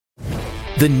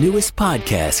The newest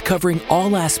podcast covering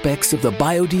all aspects of the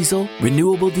biodiesel,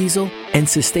 renewable diesel, and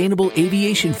sustainable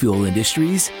aviation fuel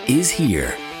industries is here.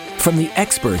 From the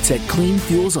experts at Clean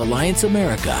Fuels Alliance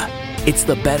America, it's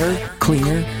the Better,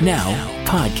 Cleaner, Now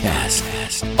podcast.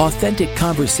 Authentic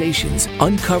conversations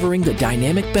uncovering the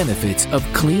dynamic benefits of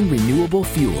clean, renewable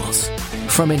fuels.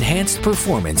 From enhanced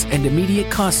performance and immediate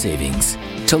cost savings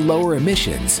to lower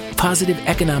emissions, positive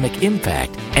economic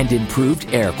impact, and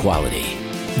improved air quality.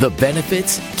 The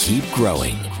benefits keep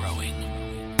growing.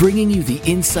 Bringing you the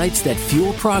insights that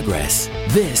fuel progress,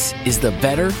 this is the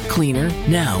Better, Cleaner,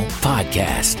 Now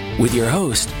podcast with your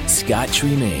host, Scott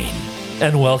Tremaine.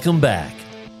 And welcome back.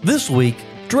 This week,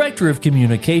 Director of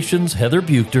Communications Heather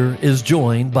Buchter is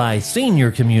joined by Senior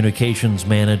Communications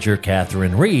Manager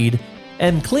Catherine Reed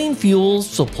and Clean Fuels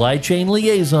Supply Chain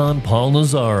Liaison Paul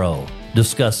Nazaro,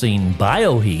 discussing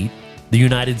Bioheat, the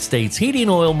United States heating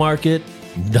oil market,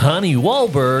 Donnie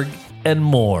Wahlberg, and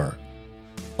more.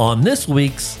 On this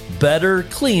week's Better,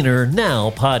 Cleaner, Now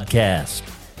podcast.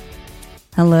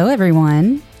 Hello,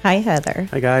 everyone. Hi, Heather.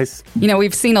 Hi, guys. You know,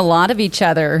 we've seen a lot of each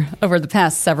other over the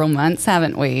past several months,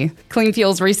 haven't we? Clean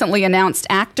Fuels recently announced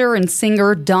actor and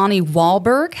singer Donnie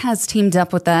Wahlberg has teamed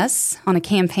up with us on a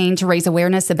campaign to raise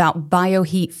awareness about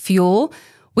Bioheat fuel.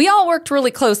 We all worked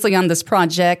really closely on this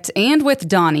project, and with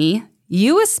Donnie,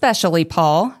 you especially,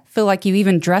 Paul, feel like you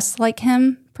even dressed like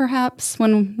him, perhaps,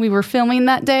 when we were filming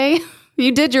that day?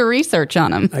 You did your research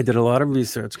on him. I did a lot of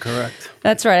research, correct.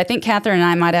 That's right. I think Catherine and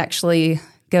I might actually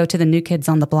go to the New Kids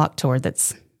on the Block tour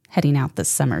that's heading out this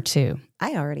summer, too.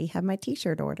 I already have my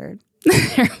T-shirt ordered.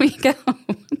 There we go.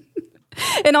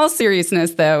 In all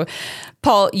seriousness, though,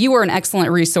 Paul, you were an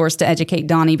excellent resource to educate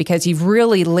Donnie because you've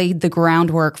really laid the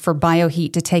groundwork for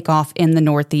Bioheat to take off in the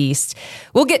Northeast.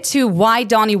 We'll get to why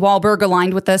Donnie Wahlberg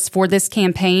aligned with us for this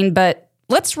campaign, but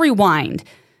let's rewind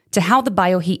to how the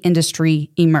Bioheat industry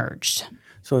emerged.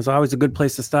 So it's always a good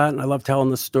place to start, and I love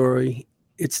telling the story.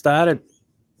 It started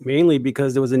mainly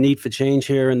because there was a need for change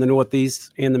here in the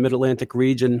Northeast and the Mid-Atlantic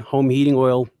region. Home heating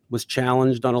oil was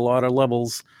challenged on a lot of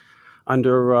levels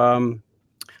under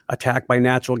attack by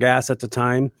natural gas at the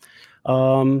time.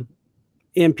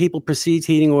 And people perceived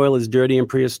heating oil as dirty and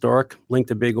prehistoric, linked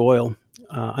to big oil,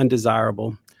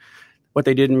 undesirable. What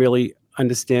they didn't really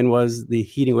understand was the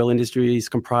heating oil industry is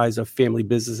comprised of family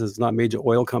businesses, not major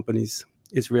oil companies.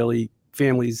 It's really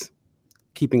families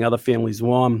keeping other families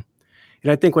warm.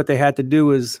 And I think what they had to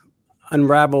do is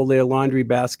unravel their laundry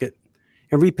basket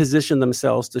and reposition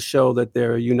themselves to show that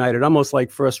they're united, almost like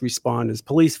first responders.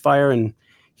 Police, fire, and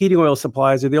heating oil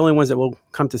suppliers are the only ones that will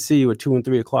come to see you at 2 and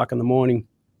 3 o'clock in the morning.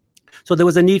 So there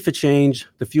was a need for change.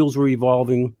 The fuels were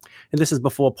evolving, and this is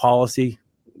before policy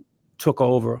took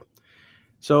over.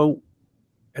 So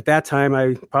at that time,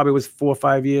 I probably was 4 or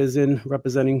 5 years in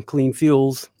representing Clean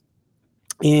Fuels,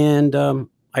 and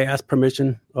I asked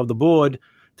permission of the board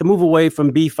to move away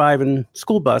from B5 and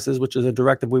school buses, which is a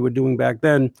directive we were doing back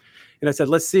then. And I said,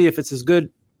 let's see if it's as good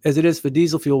as it is for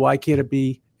diesel fuel, why can't it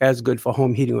be as good for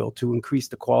home heating oil to increase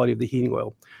the quality of the heating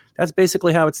oil? That's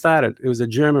basically how it started. It was a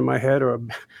germ in my head or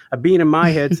a bean in my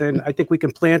head saying, I think we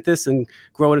can plant this and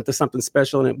grow it into something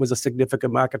special. And it was a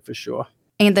significant market for sure.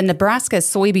 And the Nebraska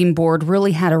Soybean Board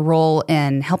really had a role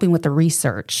in helping with the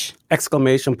research.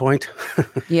 Exclamation point.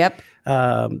 Yep.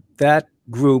 That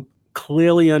group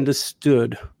clearly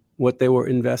understood what they were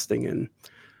investing in.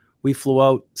 We flew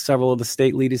out several of the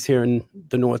state leaders here in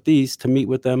the Northeast to meet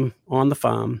with them on the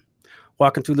farm,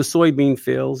 walking through the soybean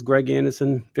fields, Greg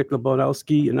Anderson, Victor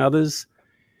Bonowski, and others.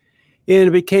 And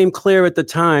it became clear at the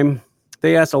time,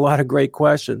 they asked a lot of great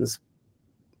questions.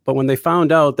 But when they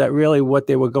found out that really what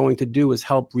they were going to do was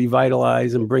help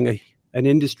revitalize and bring an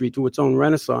industry to its own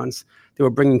renaissance, they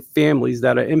were bringing families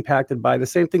that are impacted by the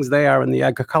same things they are on the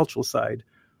agricultural side,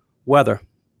 weather.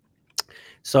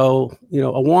 So,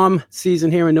 a warm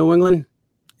season here in New England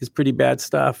is pretty bad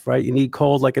stuff, right? You need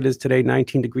cold like it is today,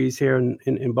 19 degrees here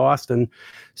in Boston.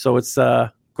 So it's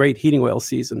a great heating oil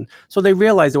season. So they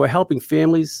realized they were helping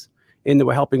families and they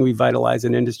were helping revitalize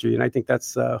an industry. And I think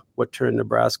that's what turned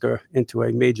Nebraska into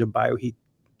a major Bioheat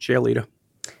cheerleader.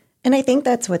 And I think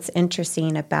that's what's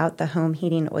interesting about the home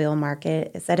heating oil market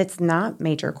is that it's not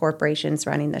major corporations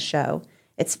running the show.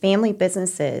 It's family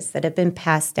businesses that have been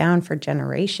passed down for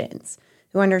generations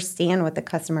who understand what the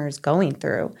customer is going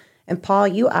through. And Paul,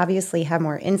 you obviously have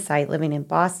more insight living in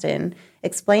Boston.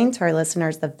 Explain to our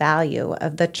listeners the value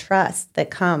of the trust that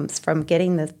comes from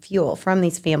getting the fuel from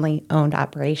these family-owned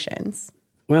operations.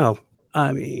 Well,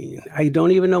 I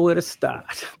don't even know where to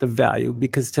start, the value,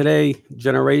 because today,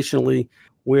 generationally,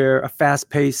 we're a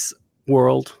fast-paced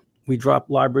world. We drop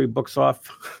library books off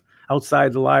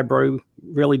outside the library.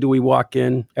 Rarely do we walk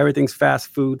in. Everything's fast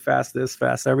food, fast this,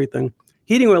 fast everything.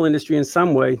 Heating oil industry in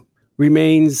some way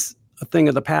remains a thing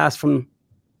of the past from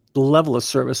the level of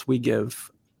service we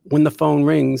give. When the phone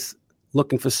rings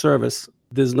looking for service,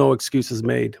 there's no excuses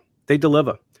made. They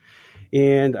deliver.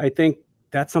 And I think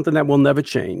that's something that will never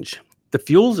change. The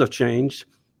fuels have changed.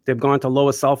 They've gone to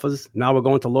lower sulfurs. Now we're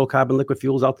going to low carbon liquid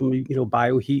fuels. Ultimately,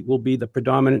 Bioheat will be the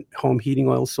predominant home heating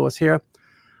oil source here.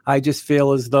 I just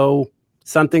feel as though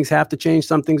some things have to change,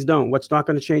 some things don't. What's not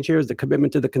going to change here is the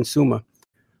commitment to the consumer.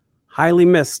 Highly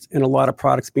missed in a lot of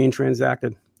products being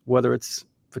transacted, whether it's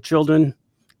for children,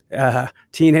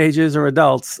 teenagers, or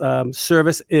adults.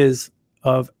 Service is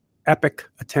of epic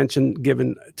attention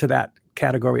given to that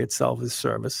category itself is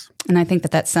service. And I think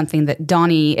that that's something that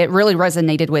Donnie, it really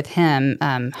resonated with him.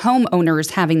 Homeowners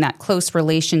having that close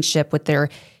relationship with their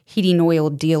heating oil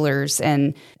dealers.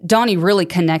 And Donnie really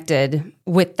connected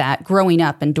with that growing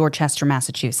up in Dorchester,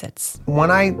 Massachusetts.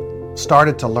 When I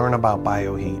started to learn about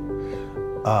Bioheat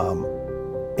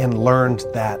and learned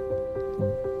that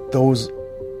those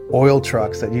oil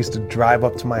trucks that used to drive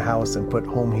up to my house and put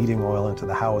home heating oil into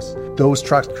the house, those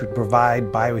trucks could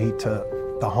provide Bioheat to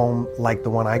the home like the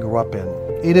one I grew up in.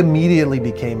 It immediately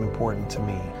became important to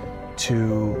me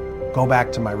to go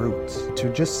back to my roots,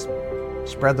 to just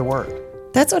spread the word.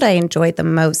 That's what I enjoyed the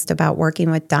most about working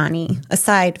with Donnie,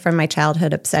 aside from my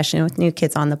childhood obsession with New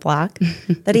Kids on the Block,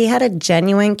 that he had a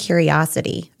genuine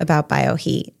curiosity about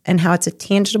Bioheat and how it's a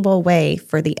tangible way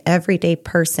for the everyday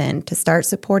person to start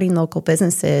supporting local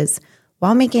businesses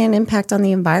while making an impact on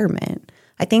the environment.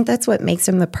 I think that's what makes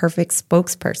him the perfect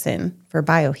spokesperson for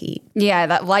Bioheat. Yeah,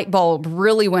 that light bulb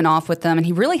really went off with them, and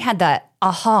he really had that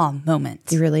aha moment.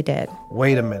 He really did.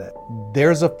 Wait a minute.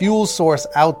 There's a fuel source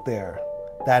out there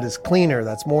that is cleaner,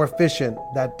 that's more efficient,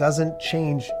 that doesn't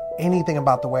change anything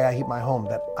about the way I heat my home,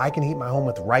 that I can heat my home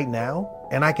with right now,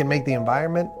 and I can make the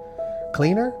environment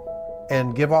cleaner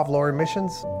and give off lower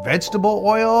emissions. Vegetable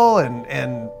oil and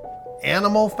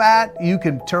animal fat, you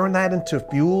can turn that into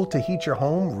fuel to heat your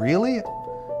home? Really?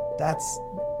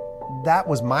 That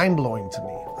was mind-blowing to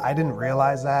me. I didn't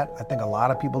realize that. I think a lot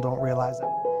of people don't realize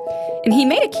that. And he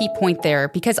made a key point there,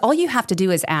 because all you have to do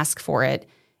is ask for it.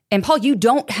 And Paul, you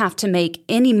don't have to make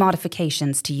any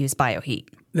modifications to use Bioheat.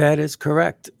 That is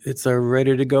correct. It's a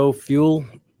ready-to-go fuel.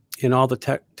 In all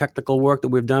the technical work that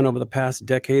we've done over the past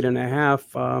decade and a half,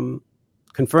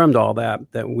 confirmed all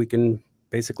that we can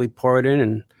basically pour it in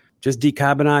and just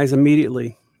decarbonize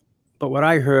immediately. But what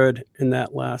I heard in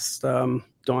that last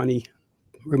Donnie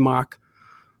remark,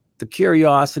 the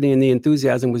curiosity and the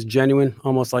enthusiasm was genuine,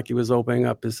 almost like he was opening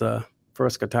up his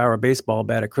first guitar or baseball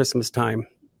bat at Christmas time.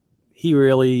 He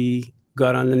really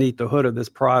got underneath the hood of this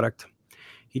product.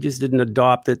 He just didn't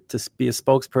adopt it to be a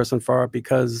spokesperson for it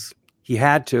because he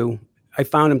had to. I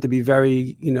found him to be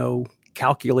very,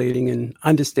 calculating and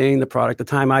understanding the product. The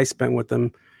time I spent with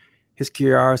him, his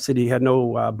curiosity had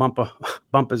no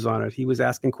bumpers on it. He was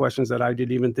asking questions that I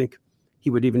didn't even think he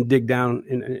would even dig down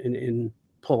and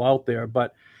pull out there.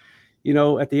 But,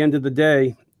 at the end of the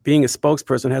day, being a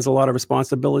spokesperson has a lot of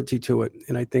responsibility to it.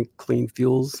 And I think Clean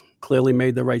Fuels clearly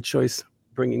made the right choice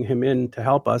bringing him in to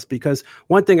help us. Because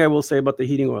one thing I will say about the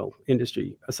heating oil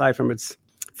industry, aside from its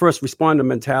first responder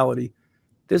mentality,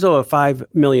 there's over 5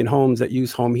 million homes that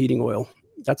use home heating oil.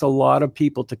 That's a lot of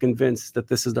people to convince that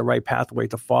this is the right pathway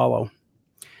to follow.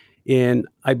 And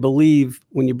I believe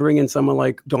when you bring in someone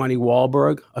like Donnie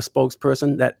Wahlberg, a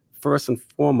spokesperson that first and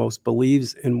foremost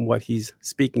believes in what he's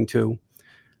speaking to,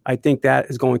 I think that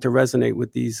is going to resonate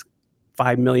with these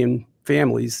 5 million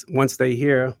families once they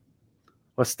hear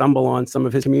or stumble on some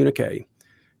of his communique.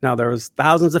 Now, there's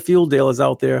thousands of fuel dealers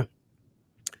out there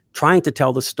trying to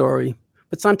tell the story,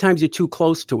 but sometimes you're too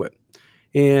close to it.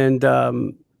 And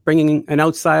bringing an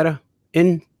outsider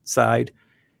inside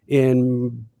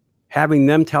and having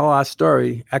them tell our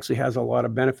story actually has a lot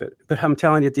of benefit. But I'm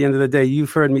telling you, at the end of the day,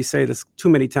 you've heard me say this too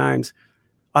many times,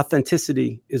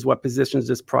 authenticity is what positions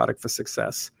this product for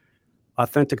success.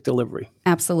 Authentic delivery.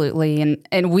 Absolutely.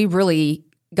 And we really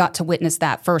got to witness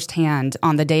that firsthand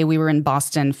on the day we were in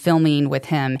Boston filming with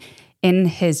him in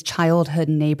his childhood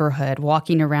neighborhood,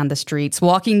 walking around the streets,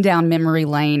 walking down memory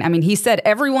lane. I mean, he said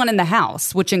everyone in the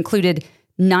house, which included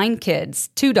 9 kids,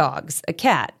 2 dogs, a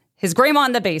cat, his grandma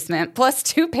in the basement, plus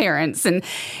 2 parents. And,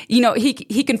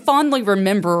 he can fondly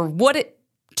remember what it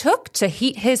took to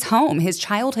heat his home, his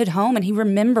childhood home. And he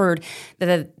remembered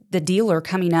the dealer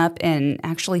coming up and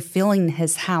actually filling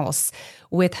his house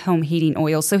with home heating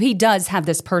oil. So he does have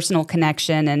this personal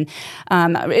connection. And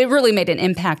it really made an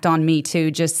impact on me,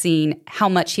 too, just seeing how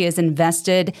much he has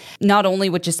invested, not only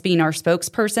with just being our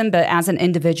spokesperson, but as an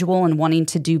individual and wanting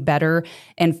to do better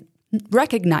and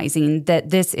recognizing that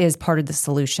this is part of the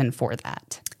solution for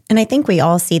that. And I think we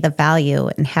all see the value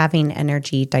in having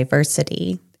energy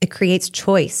diversity. It creates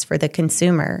choice for the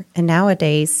consumer. And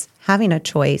nowadays, having a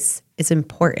choice is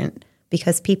important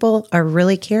because people are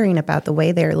really caring about the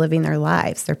way they're living their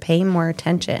lives. They're paying more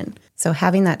attention. So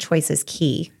having that choice is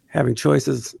key. Having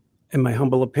choices, in my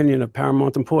humble opinion, of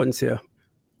paramount importance here.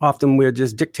 Often we're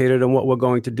just dictated on what we're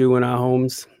going to do in our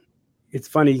homes. It's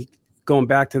funny going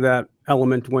back to that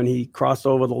element when he crossed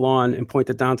over the lawn and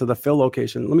pointed down to the fill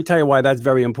location. Let me tell you why that's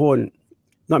very important.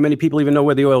 Not many people even know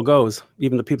where the oil goes,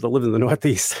 even the people that live in the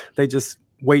Northeast. They just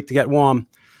wait to get warm.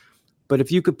 But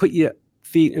if you could put your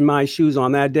feet in my shoes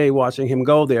on that day watching him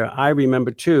go there, I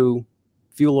remember two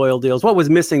fuel oil deals. What was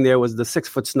missing there was the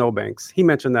 6-foot snowbanks. He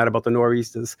mentioned that about the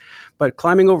nor'easters. But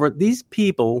climbing over, these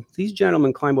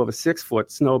gentlemen climb over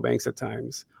 6-foot snowbanks at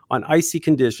times on icy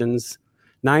conditions,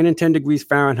 9 and 10 degrees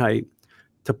Fahrenheit,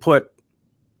 to put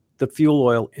the fuel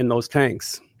oil in those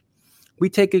tanks. We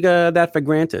take that for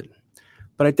granted.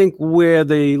 But I think where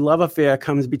the love affair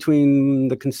comes between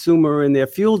the consumer and their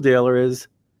fuel dealer is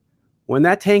when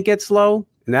that tank gets low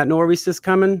and that nor'easter's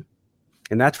coming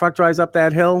and that truck drives up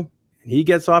that hill and he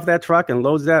gets off that truck and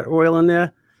loads that oil in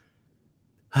there,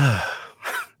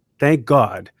 thank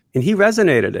God. And he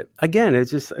resonated it. Again,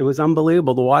 it was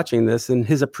unbelievable to watching this and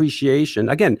his appreciation.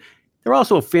 Again, they're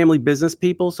also family business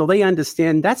people, so they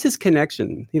understand that's his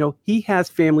connection. He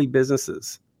has family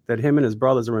businesses that him and his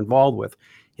brothers are involved with,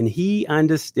 and he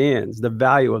understands the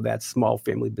value of that small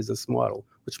family business model,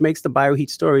 which makes the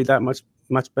Bioheat story that much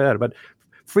better. But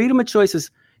freedom of choices,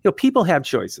 people have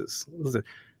choices. Listen,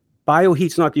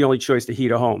 Bioheat's not the only choice to heat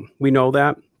a home. We know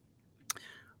that.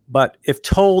 But if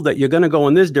told that you're going to go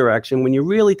in this direction, when you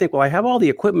really think, well, I have all the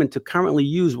equipment to currently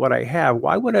use what I have,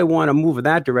 why would I want to move in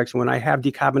that direction when I have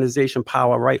decarbonization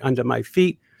power right under my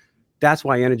feet? That's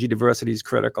why energy diversity is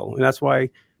critical. And that's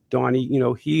why Donnie,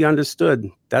 he understood.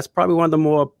 That's probably one of the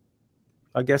more,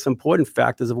 important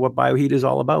factors of what Bioheat is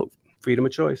all about, freedom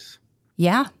of choice.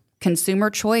 Yeah, consumer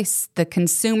choice. The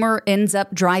consumer ends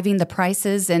up driving the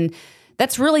prices, and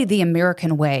that's really the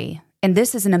American way. And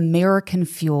this is an American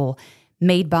fuel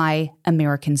made by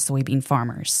American soybean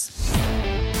farmers.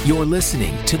 You're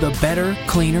listening to the Better,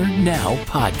 Cleaner, Now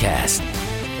podcast.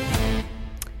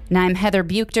 Now, I'm Heather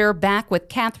Buchter, back with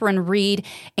Catherine Reed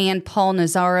and Paul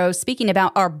Nazaro, speaking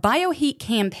about our Bioheat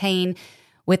campaign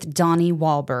with Donnie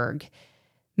Wahlberg.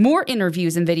 More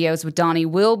interviews and videos with Donnie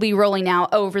will be rolling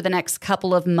out over the next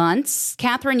couple of months.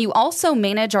 Catherine, you also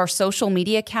manage our social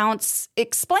media accounts.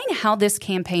 Explain how this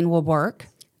campaign will work.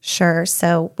 Sure.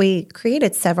 So we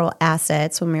created several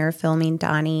assets when we were filming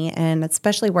Donnie, and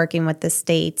especially working with the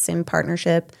states in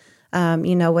partnership,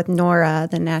 with NORA,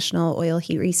 the National Oil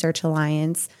Heat Research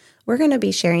Alliance. We're going to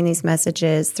be sharing these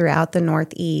messages throughout the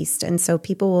Northeast, and so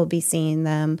people will be seeing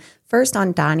them first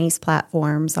on Donnie's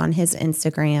platforms, on his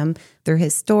Instagram, through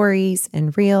his stories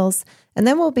and reels, and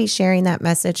then we'll be sharing that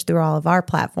message through all of our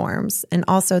platforms and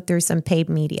also through some paid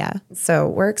media. So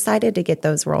we're excited to get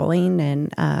those rolling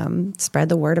and spread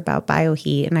the word about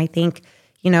Bioheat. And I think,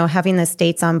 having the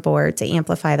states on board to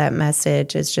amplify that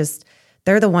message is just,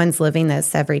 they're the ones living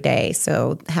this every day.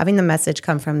 So having the message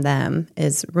come from them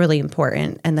is really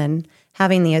important. And then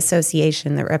having the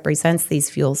association that represents these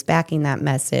fuels backing that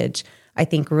message, I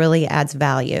think really adds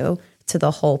value to the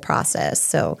whole process.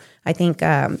 So I think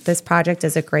this project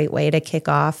is a great way to kick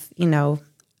off,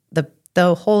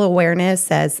 the whole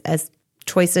awareness as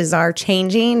choices are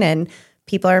changing and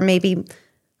people are maybe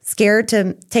scared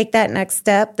to take that next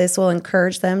step. This will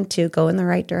encourage them to go in the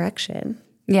right direction.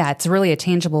 Yeah, it's really a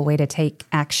tangible way to take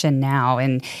action now.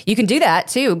 And you can do that,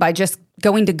 too, by just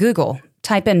going to Google.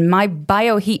 Type in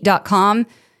mybioheat.com.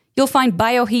 You'll find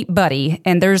Bioheat Buddy,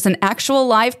 and there's an actual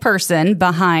live person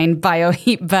behind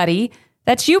Bioheat Buddy.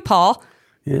 That's you, Paul.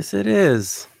 Yes, it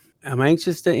is. I'm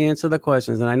anxious to answer the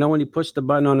questions. And I know when he pushed the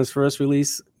button on his first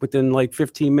release, within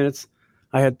 15 minutes,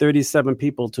 I had 37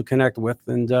 people to connect with.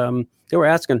 And they were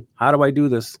asking, how do I do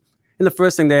this? And the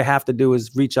first thing they have to do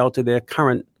is reach out to their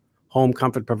current home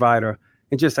comfort provider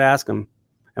and just ask them,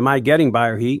 am I getting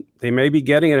Bioheat? They may be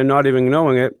getting it and not even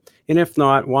knowing it. And if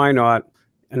not, why not?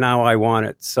 And now I want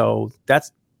it. So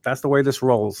that's the way this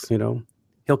rolls,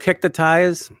 He'll kick the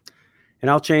tires and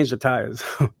I'll change the tires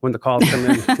when the calls come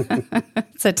in.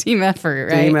 It's a team effort,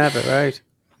 right? Team effort, right.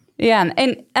 Yeah.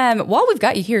 And while we've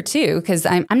got you here too, because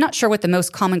I'm not sure what the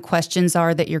most common questions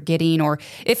are that you're getting or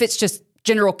if it's just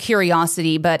general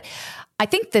curiosity, but I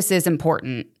think this is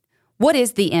important. What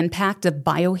is the impact of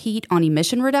Bioheat on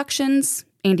emission reductions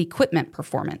and equipment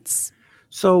performance?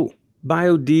 So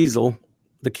biodiesel,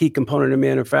 the key component of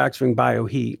manufacturing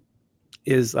Bioheat,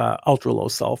 is ultra-low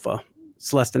sulfur.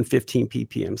 it's less than 15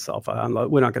 ppm sulfur.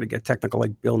 We're not going to get technical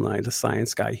like Bill Nye, the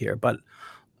science guy here, but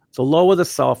the lower the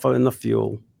sulfur in the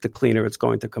fuel, the cleaner it's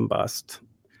going to combust.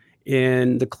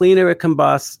 And the cleaner it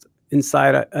combusts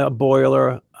inside a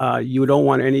boiler, you don't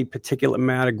want any particulate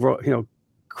matter,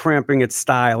 cramping its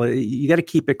style. You got to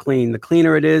keep it clean. The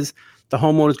cleaner it is, the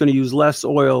homeowner is going to use less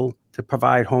oil to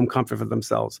provide home comfort for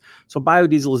themselves. So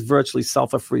biodiesel is virtually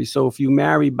sulfur-free. So if you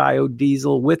marry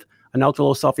biodiesel with an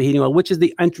ultra-low sulfur heating oil, which is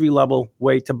the entry-level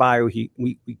way to bioheat,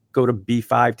 we go to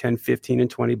B5, 10, 15, and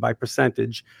 20 by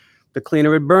percentage, the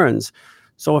cleaner it burns.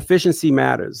 So efficiency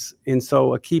matters. And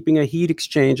so keeping a heat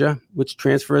exchanger, which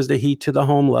transfers the heat to the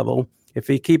home level, if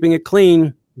you're keeping it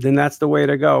clean, then that's the way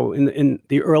to go. In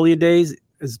the earlier days,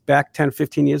 is back 10,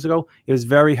 15 years ago, it was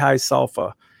very high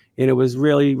sulfur. And it was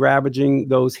really ravaging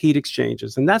those heat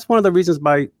exchangers. And that's one of the reasons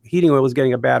why heating oil was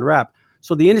getting a bad rap.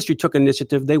 So the industry took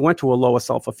initiative. They went to a lower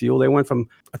sulfur fuel. They went from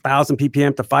 1,000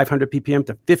 ppm to 500 ppm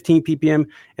to 15 ppm.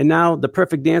 And now the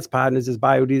perfect dance partners is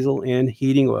biodiesel and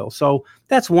heating oil. So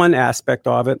that's one aspect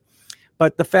of it.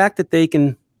 But the fact that they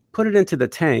can put it into the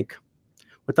tank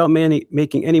without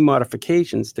making any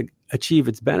modifications to achieve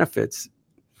its benefits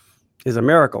is a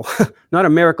miracle. Not a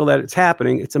miracle that it's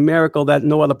happening. It's a miracle that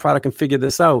no other product can figure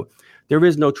this out. There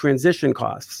is no transition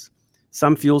costs.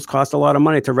 Some fuels cost a lot of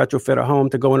money to retrofit a home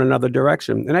to go in another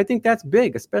direction. And I think that's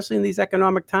big, especially in these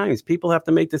economic times. People have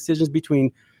to make decisions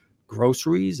between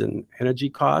groceries and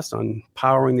energy costs on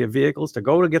powering their vehicles to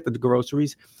go to get the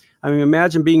groceries. I mean,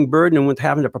 imagine being burdened with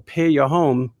having to prepare your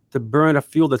home to burn a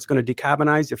fuel that's going to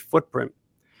decarbonize your footprint.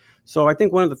 So I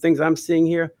think one of the things I'm seeing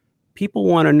here, people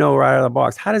want to know right out of the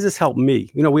box, how does this help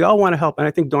me? We all want to help. And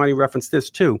I think Donnie referenced this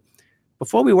too.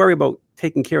 Before we worry about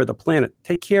taking care of the planet,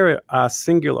 take care of our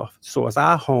singular source,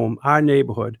 our home, our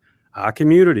neighborhood, our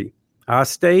community, our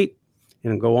state,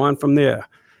 and go on from there.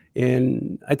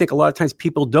 And I think a lot of times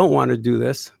people don't want to do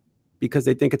this because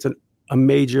they think it's a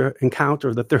major encounter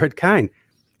of the third kind.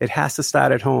 It has to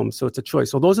start at home. So it's a choice.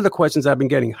 So those are the questions I've been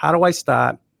getting. How do I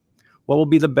start? What will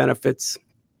be the benefits?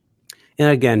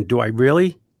 And again, do I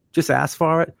really just ask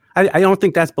for it? I don't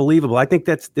think that's believable. I think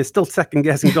they're still second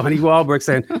guessing Donnie Wahlberg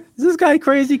saying, is this guy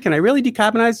crazy? Can I really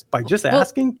decarbonize by just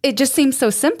asking? It just seems so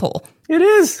simple. It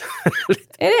is.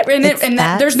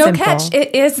 There's no catch.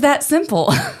 It is that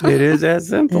simple. It is that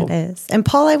simple. It is. And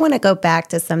Paul, I want to go back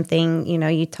to something,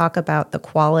 you talk about the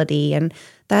quality, and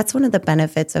that's one of the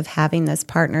benefits of having this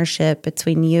partnership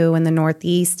between you and the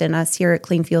Northeast and us here at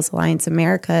Clean Fuels Alliance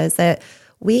America is that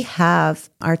we have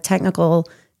our technical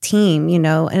team,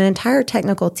 an entire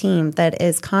technical team that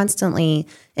is constantly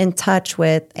in touch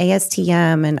with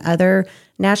ASTM and other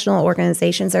national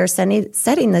organizations that are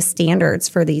setting the standards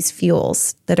for these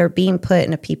fuels that are being put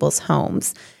into people's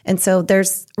homes. And so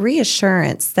there's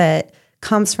reassurance that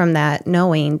comes from that,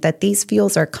 knowing that these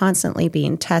fuels are constantly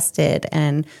being tested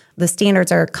and the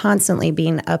standards are constantly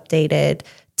being updated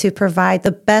to provide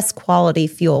the best quality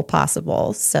fuel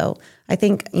possible. So I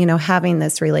think, having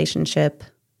this relationship,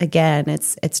 again,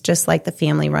 it's just like the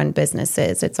family-run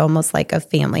businesses. It's almost like a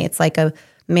family. It's like a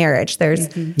marriage. There's,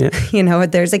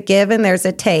 there's a give and there's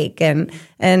a take. And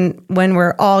when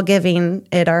we're all giving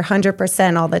it our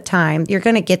 100% all the time, you're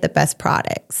going to get the best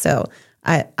product. So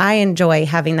I enjoy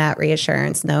having that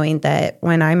reassurance, knowing that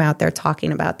when I'm out there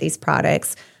talking about these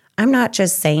products, I'm not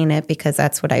just saying it because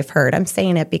that's what I've heard. I'm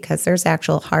saying it because there's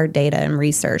actual hard data and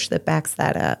research that backs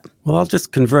that up. Well, I'll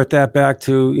just convert that back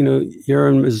to, you're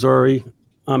in Missouri.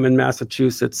 I'm in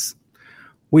Massachusetts.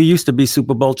 We used to be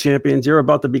Super Bowl champions. You're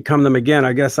about to become them again,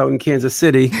 I guess, out in Kansas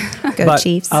City. Go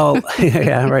Chiefs.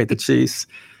 Yeah, right, the Chiefs.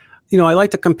 I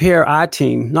like to compare our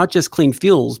team, not just Clean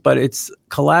Fuels, but its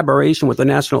collaboration with the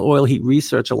National Oil Heat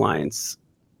Research Alliance.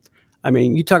 I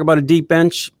mean, you talk about a deep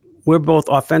bench. We're both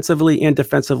offensively and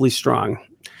defensively strong.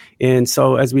 And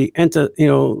so as we enter,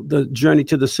 the journey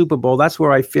to the Super Bowl, that's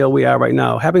where I feel we are right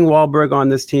now. Having Wahlberg on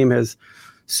this team has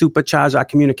supercharge our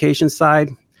communication side.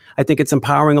 I think it's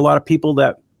empowering a lot of people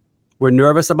that were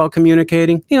nervous about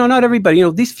communicating. Not everybody,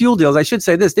 these fuel deals, I should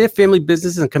say this, they're family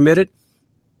businesses and committed,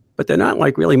 but they're not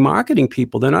like really marketing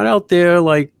people. They're not out there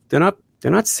they're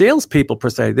not salespeople per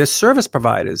se. They're service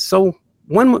providers. So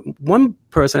one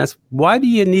person asked, why do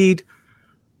you need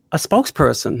a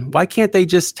spokesperson? Why can't they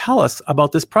just tell us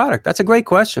about this product? That's a great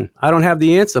question. I don't have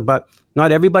the answer, but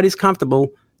not everybody's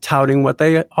comfortable touting what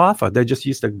they offer. They're just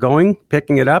used to going,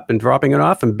 picking it up and dropping it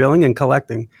off and billing and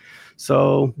collecting.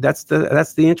 So that's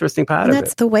the interesting part of it.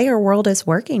 That's the way our world is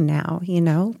working now.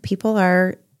 People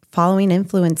are following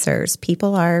influencers.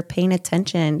 People are paying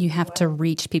attention. You have to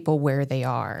reach people where they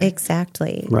are.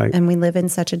 Exactly. Right. And we live in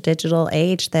such a digital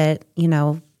age that,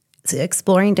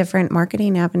 exploring different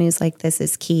marketing avenues like this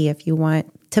is key if you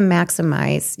want to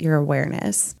maximize your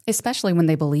awareness. Especially when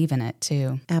they believe in it,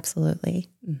 too. Absolutely.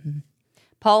 Mm-hmm.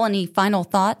 Paul, any final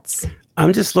thoughts?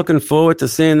 I'm just looking forward to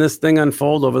seeing this thing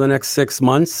unfold over the next 6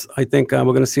 months. I think we're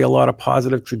going to see a lot of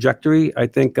positive trajectory. I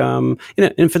think, and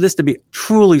for this to be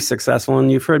truly successful,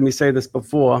 and you've heard me say this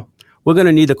before, we're going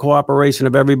to need the cooperation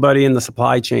of everybody in the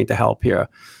supply chain to help here.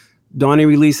 Donnie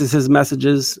releases his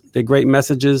messages. They're great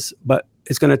messages, but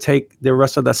it's going to take the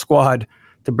rest of the squad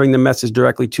to bring the message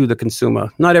directly to the consumer.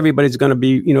 Not everybody's going to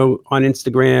be, on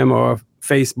Instagram or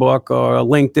Facebook or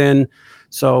LinkedIn.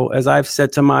 So as I've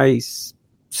said to my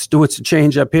stewards to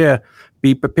change up here,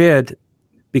 be prepared,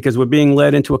 because we're being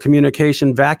led into a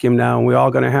communication vacuum now, and we're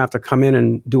all going to have to come in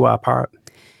and do our part.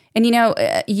 And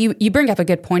you bring up a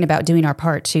good point about doing our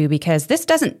part too, because this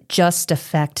doesn't just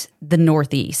affect the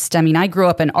Northeast. I mean, I grew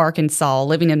up in Arkansas,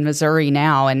 living in Missouri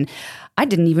now, and I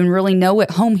didn't even really know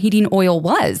what home heating oil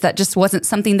was. That just wasn't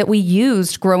something that we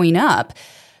used growing up.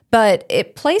 But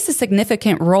it plays a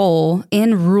significant role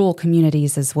in rural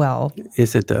communities as well.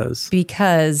 Yes, it does.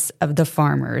 Because of the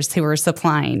farmers who are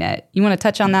supplying it. You want to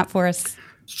touch on that for us?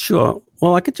 Sure.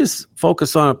 Well, I could just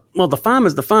focus on, the farm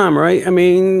is the farm, right? I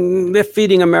mean, they're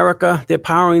feeding America. They're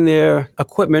powering their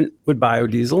equipment with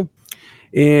biodiesel.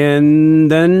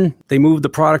 And then they move the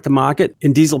product to market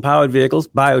in diesel-powered vehicles,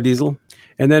 biodiesel.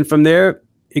 And then from there,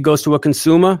 it goes to a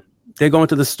consumer. They go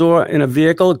into the store in a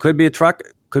vehicle. It could be a truck,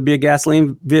 could be a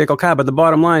gasoline vehicle car. But the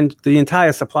bottom line, the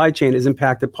entire supply chain is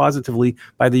impacted positively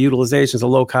by the utilizations of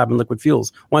low-carbon liquid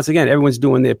fuels. Once again, everyone's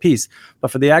doing their piece.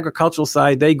 But for the agricultural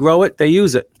side, they grow it, they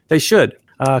use it. They should.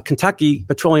 Kentucky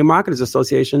Petroleum Marketers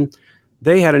Association,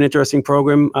 they had an interesting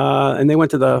program, and they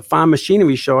went to the Farm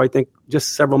Machinery Show, I think,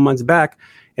 just several months back,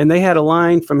 and they had a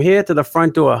line from here to the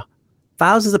front door.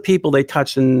 Thousands of people they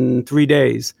touched in 3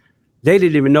 days. They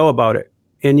didn't even know about it.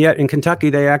 And yet in Kentucky,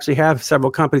 they actually have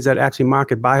several companies that actually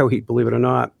market Bioheat, believe it or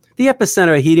not. The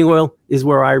epicenter of heating oil is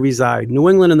where I reside, New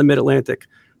England and the Mid-Atlantic.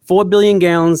 4 billion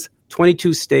gallons,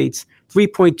 22 states,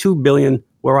 3.2 billion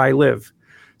where I live.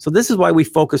 So this is why we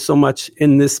focus so much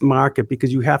in this market,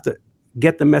 because you have to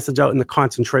get the message out in the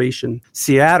concentration.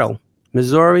 Seattle,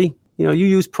 Missouri, you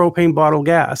use propane bottled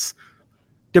gas.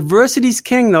 Diversity's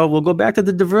king, though. We'll go back to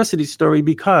the diversity story,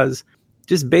 because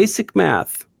just basic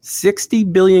math, 60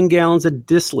 billion gallons of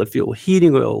distillate fuel,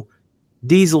 heating oil,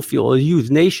 diesel fuel is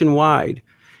used nationwide.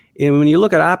 And when you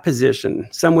look at our position,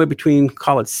 somewhere between,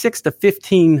 call it 6 to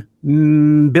 15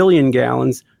 billion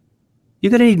gallons, you're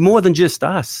going to need more than just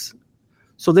us.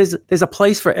 So there's a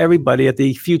place for everybody at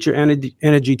the future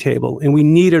energy table, and we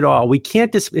need it all. We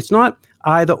can't it's not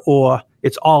either or,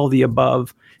 it's all of the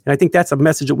above. And I think that's a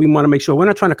message that we want to make sure. We're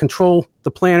not trying to control the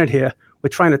planet here. We're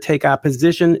trying to take our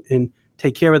position and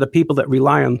take care of the people that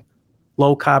rely on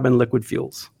low-carbon liquid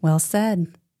fuels. Well said.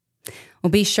 Well,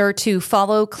 be sure to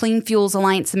follow Clean Fuels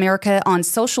Alliance America on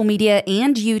social media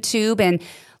and YouTube, and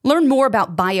learn more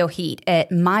about Bioheat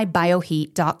at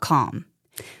mybioheat.com.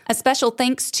 A special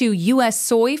thanks to U.S.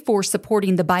 Soy for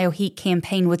supporting the Bioheat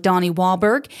campaign with Donnie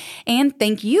Wahlberg, and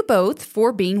thank you both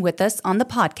for being with us on the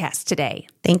podcast today.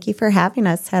 Thank you for having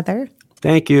us, Heather.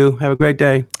 Thank you. Have a great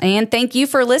day. And thank you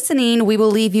for listening. We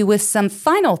will leave you with some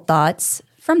final thoughts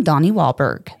from Donnie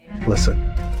Wahlberg. Listen,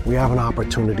 we have an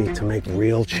opportunity to make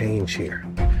real change here.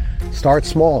 Start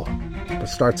small, but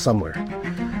start somewhere.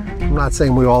 I'm not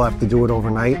saying we all have to do it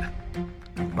overnight,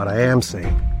 but I am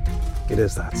saying it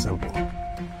is that simple.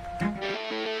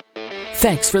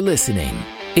 Thanks for listening.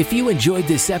 If you enjoyed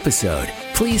this episode,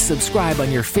 please subscribe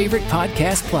on your favorite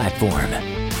podcast platform.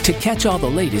 To catch all the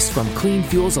latest from Clean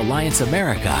Fuels Alliance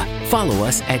America, follow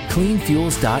us at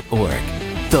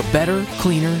cleanfuels.org. The Better,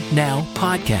 Cleaner, Now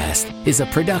podcast is a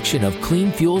production of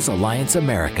Clean Fuels Alliance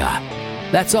America.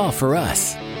 That's all for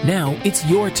us. Now it's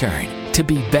your turn to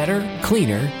be better,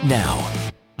 cleaner, now.